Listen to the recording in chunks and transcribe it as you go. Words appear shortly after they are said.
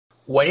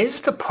What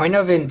is the point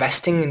of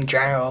investing in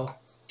general?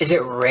 Is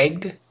it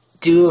rigged?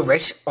 Do the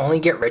rich only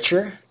get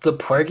richer? Do the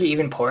poor get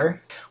even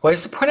poorer? What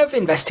is the point of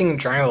investing in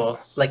general,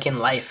 like in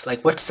life?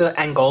 Like, what's the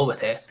end goal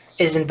with it?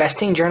 Is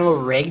investing in general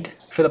rigged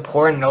for the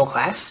poor and middle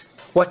class?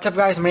 What's up,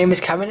 guys? My name is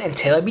Kevin, and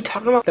today I'll be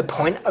talking about the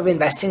point of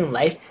investing in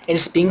life and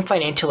just being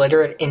financial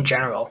literate in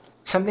general.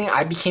 Something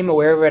I became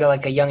aware of at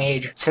like a young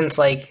age, since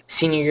like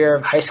senior year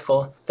of high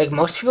school. Like,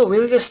 most people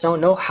really just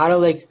don't know how to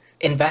like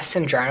invest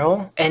in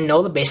general and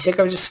know the basic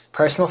of just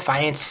personal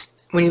finance.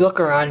 When you look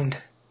around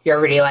your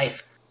everyday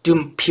life,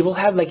 do people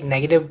have like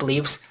negative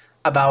beliefs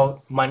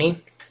about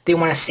money? They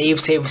want to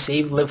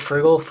save, live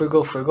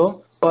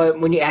frugal. But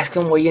when you ask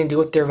them what you're going to do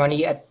with their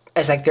money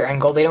as like their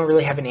end goal, they don't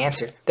really have an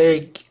answer.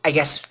 They're, I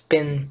guess,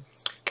 been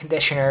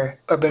conditioned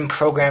or been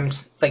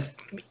programmed, like,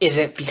 is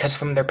it because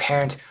from their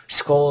parents,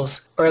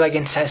 schools, or like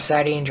in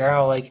society in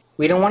general, like,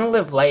 we don't want to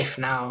live life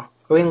now.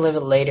 We're going to live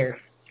it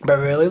later. But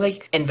really,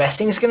 like,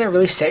 investing is going to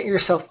really set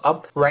yourself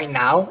up right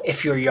now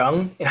if you're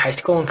young, in high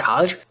school and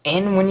college,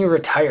 and when you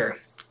retire.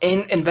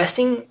 And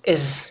investing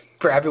is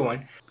for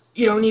everyone.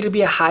 You don't need to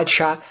be a hot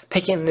shot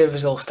picking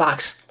individual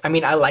stocks. I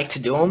mean, I like to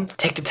do them.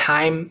 Take the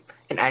time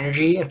and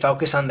energy and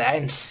focus on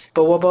that.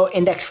 But what about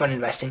index fund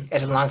investing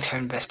as a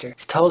long-term investor?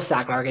 It's total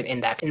stock market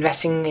index.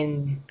 Investing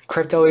in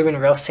crypto or even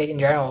real estate in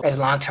general as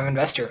a long-term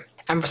investor.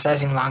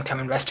 Emphasizing long-term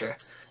investor.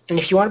 And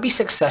if you want to be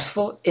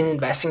successful in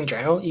investing in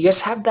general, you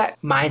just have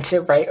that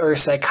mindset right or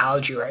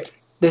psychology right.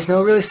 There's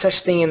no really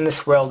such thing in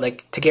this world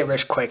like to get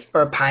rich quick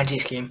or a Ponzi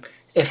scheme.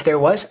 If there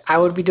was, I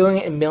would be doing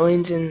it, and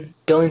millions and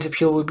billions of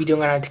people would be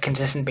doing it on a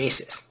consistent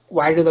basis.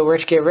 Why do the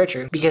rich get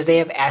richer? Because they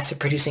have asset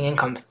producing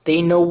incomes.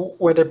 They know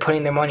where they're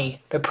putting their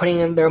money. They're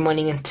putting their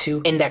money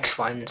into index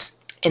funds,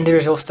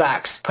 individual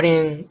stocks,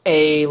 putting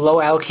a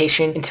low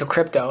allocation into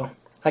crypto,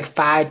 like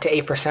 5 to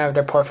 8% of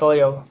their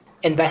portfolio,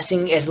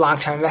 investing as a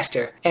long-term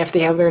investor. And if they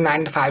have their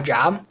 9-to-5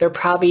 job, they're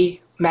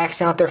probably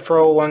maxing out their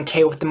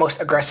 401k with the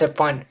most aggressive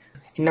fund.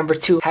 And number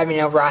 2, having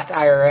a Roth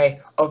IRA,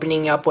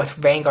 opening up with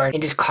Vanguard,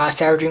 and just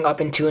cost averaging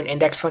up into an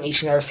index fund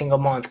each and every single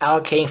month,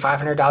 allocating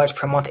 $500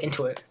 per month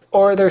into it.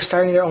 Or they're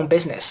starting their own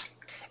business.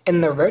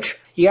 And the rich,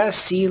 you gotta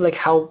see like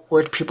how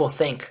rich people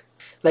think.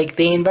 Like,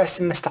 they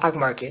invest in the stock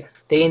market,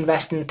 they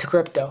invest into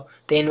crypto,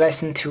 they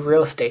invest into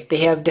real estate, they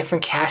have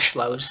different cash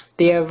flows,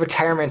 they have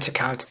retirement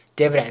accounts,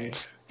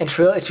 dividends.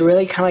 It's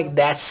really kind of like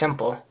that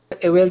simple.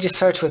 It really just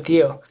starts with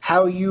you.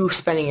 How are you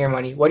spending your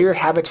money? What are your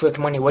habits with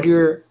money? What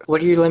are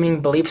your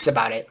limiting beliefs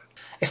about it?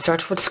 It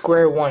starts with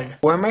square one.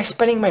 Where am I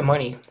spending my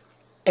money?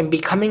 And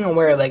becoming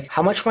aware, like,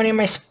 how much money am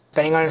I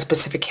spending on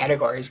specific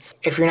categories?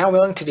 If you're not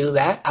willing to do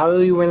that, how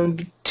are you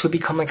willing to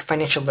become like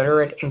financial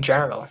literate in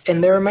general?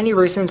 And there are many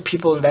reasons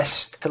people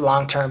invest for the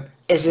long term.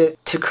 Is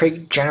it to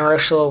create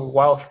generational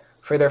wealth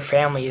for their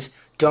families,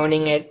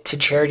 donating it to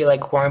charity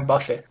like Warren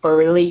Buffett, or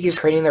really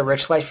just creating their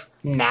rich life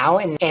now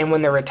and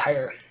when they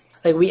retire?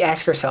 Like, we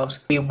ask ourselves,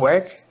 we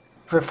work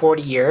for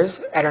 40 years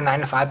at our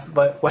 9-to-5,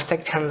 but what's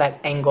like kind of that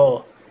end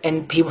goal?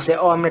 And people say,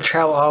 oh, I'm going to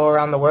travel all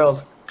around the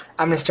world.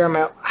 I'm going to start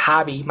my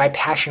hobby, my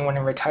passion when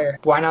I retire.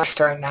 Why not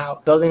start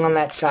now? Building on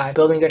that side,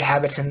 building good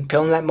habits and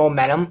building that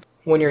momentum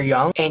when you're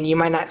young. And you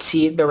might not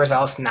see the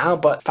results now,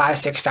 but 5,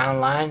 6 down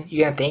the line,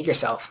 you're going to thank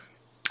yourself.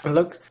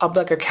 Look up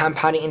like a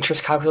compounding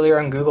interest calculator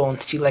on Google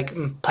and see, like,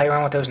 play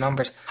around with those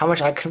numbers. How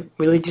much I could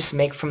really just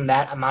make from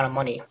that amount of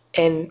money.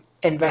 And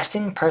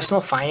investing personal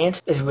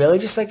finance is really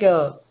just like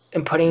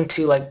and putting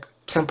to like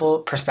simple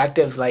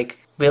perspectives, like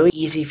really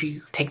easy if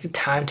you take the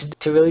time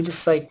to really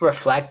just like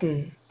reflect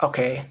and,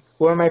 okay,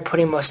 where am I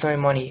putting most of my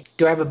money?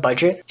 Do I have a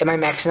budget? Am I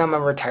maxing out my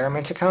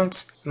retirement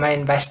accounts? Am I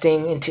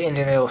investing into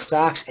individual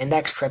stocks,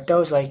 index,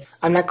 cryptos? Like,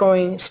 I'm not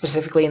going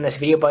specifically in this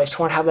video, but I just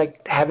want to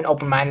have an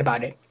open mind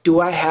about it.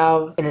 Do I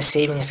have in a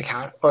savings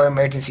account or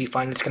emergency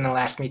fund that's going to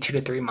last me 2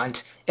 to 3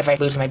 months if I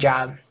lose my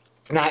job?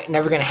 It's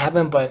never going to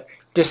happen, but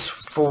just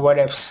for what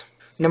ifs.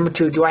 Number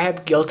 2, do I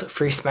have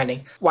guilt-free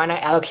spending? Why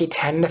not allocate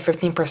 10 to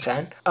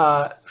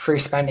 15% free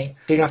spending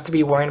so you don't have to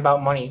be worrying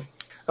about money?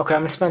 Okay,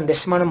 I'm going to spend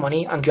this amount of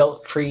money on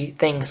guilt-free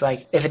things,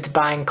 like if it's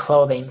buying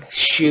clothing,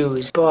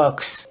 shoes,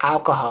 books,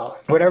 alcohol,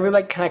 whatever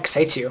like kind of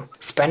excites you.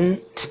 Spend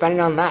it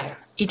on that.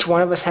 Each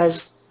one of us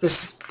has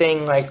this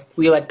thing like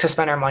we like to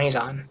spend our monies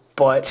on,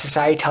 but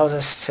society tells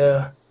us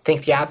to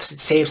think the opposite.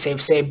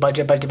 Save,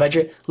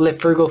 budget, live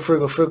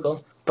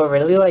frugal. But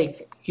really,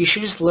 like, you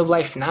should just live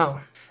life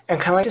now. And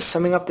kind of like just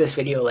summing up this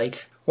video,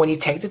 like, when you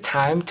take the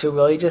time to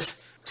really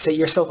just set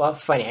yourself up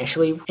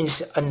financially and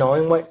just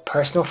knowing what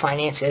personal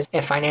finance is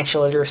and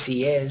financial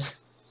literacy is,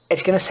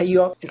 it's going to set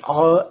you up in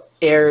all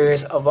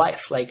areas of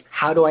life. Like,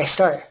 how do I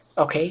start?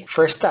 Okay,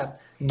 first step,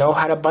 know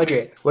how to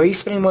budget. Where are you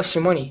spending most of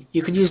your money?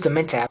 You could use the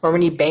Mint app, or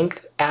many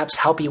bank apps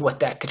help you with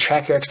that to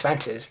track your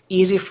expenses.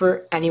 Easy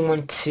for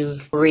anyone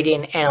to read it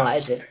and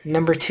analyze it.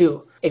 Number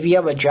 2, if you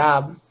have a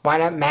job, why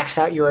not max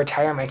out your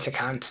retirement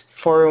accounts?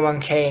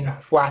 401k and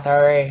Roth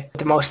IRA,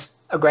 the most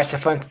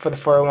aggressive fund for the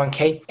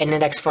 401k, and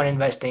index fund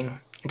investing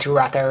into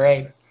Roth IRA.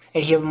 And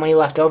if you have money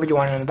left over you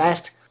want to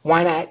invest,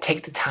 why not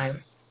take the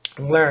time,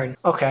 learn,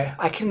 okay,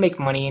 I can make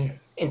money in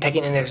in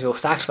picking individual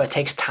stocks, but it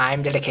takes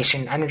time,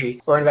 dedication, and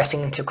energy, or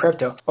investing into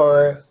crypto,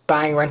 or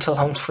buying rental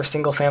homes for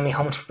single-family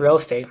homes for real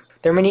estate.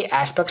 There are many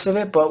aspects of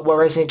it, but what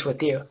resonates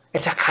with you?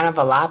 It's a kind of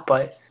a lot,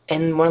 but,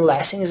 and one of the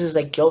last things is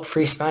like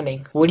guilt-free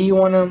spending. What do you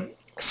want to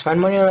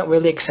spend money on that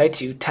really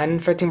excites you?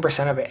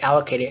 10-15% of it,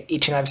 allocate it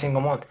each and every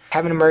single month.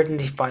 Have an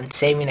emergency fund,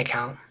 saving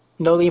account.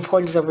 Know the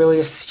importance of really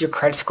just your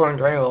credit score in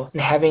general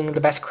and having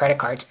the best credit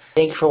cards.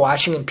 Thank you for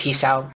watching and peace out.